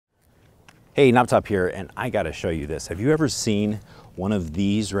Hey, Knobtop here, and I gotta show you this. Have you ever seen one of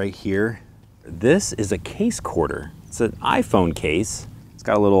these right here? This is a CaseCorder. It's an iPhone case. It's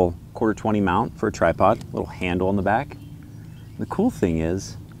got a little 1/4-20 mount for a tripod, little handle on the back. The cool thing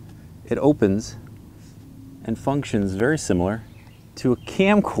is, it opens and functions very similar to a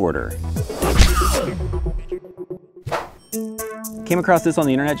camcorder. Came across this on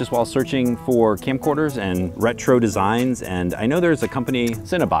the internet just while searching for camcorders and retro designs, and I know there's a company,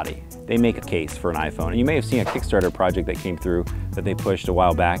 Cinebody. They make a case for an iPhone, and you may have seen a Kickstarter project that came through that they pushed a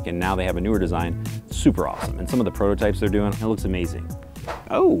while back, and now they have a newer design. Super awesome, and some of the prototypes they're doing, it looks amazing.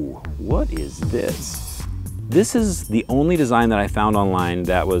 Oh, what is this? This is the only design that I found online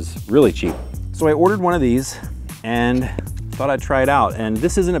that was really cheap. So I ordered one of these and thought I'd try it out, and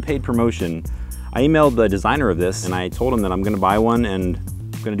this isn't a paid promotion. I emailed the designer of this and I told him that I'm gonna buy one and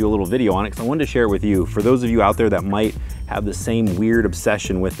I'm gonna do a little video on it because I wanted to share it with you. For those of you out there that might have the same weird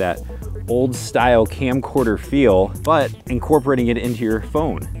obsession with that old style camcorder feel, but incorporating it into your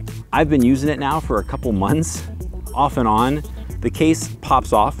phone. I've been using it now for a couple months, off and on. The case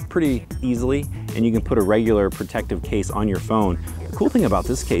pops off pretty easily and you can put a regular protective case on your phone. The cool thing about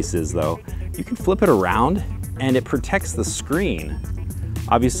this case is though, you can flip it around and it protects the screen.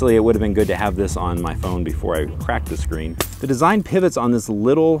 Obviously, it would have been good to have this on my phone before I cracked the screen. The design pivots on this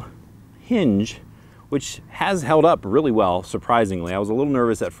little hinge, which has held up really well, surprisingly. I was a little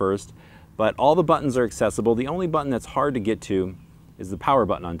nervous at first, but all the buttons are accessible. The only button that's hard to get to is the power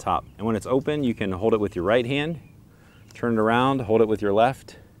button on top. And when it's open, you can hold it with your right hand, turn it around, hold it with your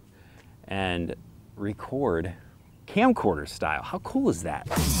left, and record camcorder style. How cool is that?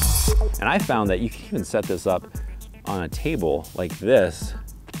 And I found that you can even set this up on a table like this,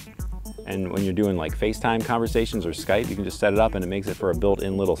 and when you're doing like FaceTime conversations or Skype, you can just set it up and it makes it for a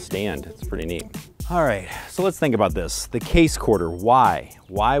built-in little stand. It's pretty neat. All right, so let's think about this. The CaseCorder, why?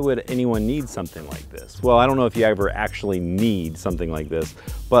 Why would anyone need something like this? Well, I don't know if you ever actually need something like this,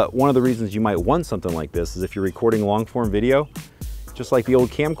 but one of the reasons you might want something like this is if you're recording long-form video, just like the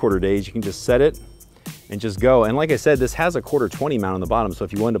old camcorder days, you can just set it and just go. And like I said, this has a 1/4-20 mount on the bottom, so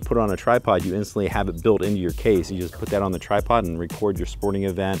if you wanted to put it on a tripod, you instantly have it built into your case. You just put that on the tripod and record your sporting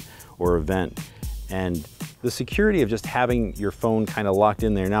event or event. And the security of just having your phone kind of locked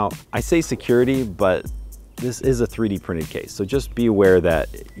in there. Now, I say security, but this is a 3D printed case, so just be aware that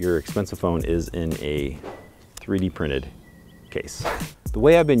your expensive phone is in a 3D printed case. The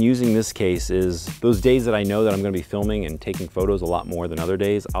way I've been using this case is those days that I know that I'm gonna be filming and taking photos a lot more than other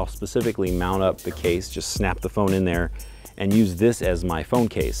days, I'll specifically mount up the case, just snap the phone in there and use this as my phone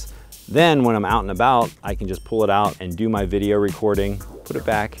case. Then when I'm out and about, I can just pull it out and do my video recording, put it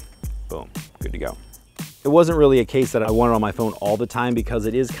back, boom, good to go. It wasn't really a case that I wanted on my phone all the time because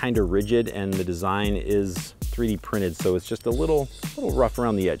it is kind of rigid and the design is 3D printed, so it's just a little rough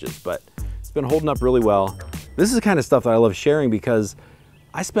around the edges, but it's been holding up really well. This is the kind of stuff that I love sharing because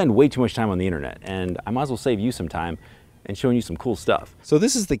I spend way too much time on the internet and I might as well save you some time and showing you some cool stuff. So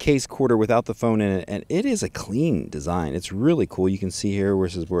this is the CaseCorder without the phone in it, and it is a clean design. It's really cool. You can see here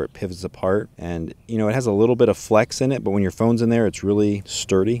where it pivots apart, and you know, it has a little bit of flex in it, but when your phone's in there, it's really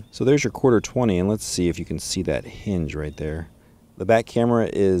sturdy. So there's your 1/4-20, and let's see if you can see that hinge right there. The back camera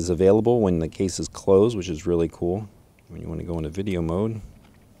is available when the case is closed, which is really cool. When you want to go into video mode,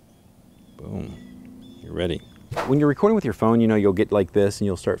 boom, you're ready. When you're recording with your phone, you know, you'll get like this and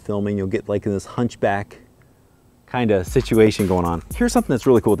you'll start filming, you'll get like this hunchback kind of situation going on. Here's something that's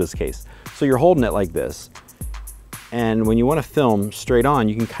really cool with this case. So you're holding it like this, and when you want to film straight on,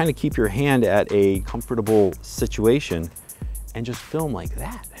 you can kind of keep your hand at a comfortable situation and just film like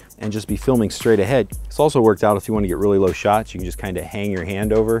that and just be filming straight ahead. It's also worked out if you want to get really low shots, you can just kind of hang your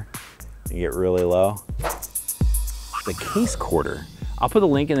hand over and get really low. The CaseCorder. I'll put the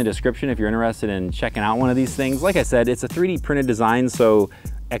link in the description if you're interested in checking out one of these things. Like I said, it's a 3D printed design, so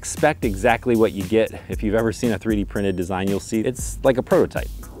expect exactly what you get. If you've ever seen a 3D printed design, you'll see it's like a prototype,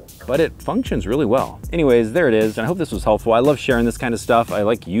 but it functions really well. Anyways, there it is, and I hope this was helpful. I love sharing this kind of stuff. I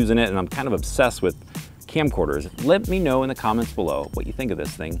like using it, and I'm kind of obsessed with camcorders. Let me know in the comments below what you think of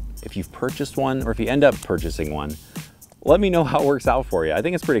this thing. If you've purchased one, or if you end up purchasing one, let me know how it works out for you. I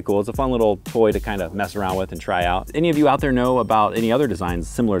think it's pretty cool. It's a fun little toy to kind of mess around with and try out. Any of you out there know about any other designs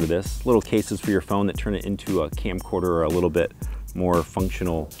similar to this? Little cases for your phone that turn it into a camcorder or a little bit more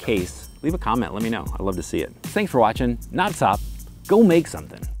functional case? Leave a comment, let me know. I'd love to see it. Thanks for watching. Knobtop, go make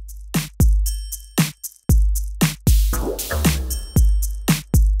something.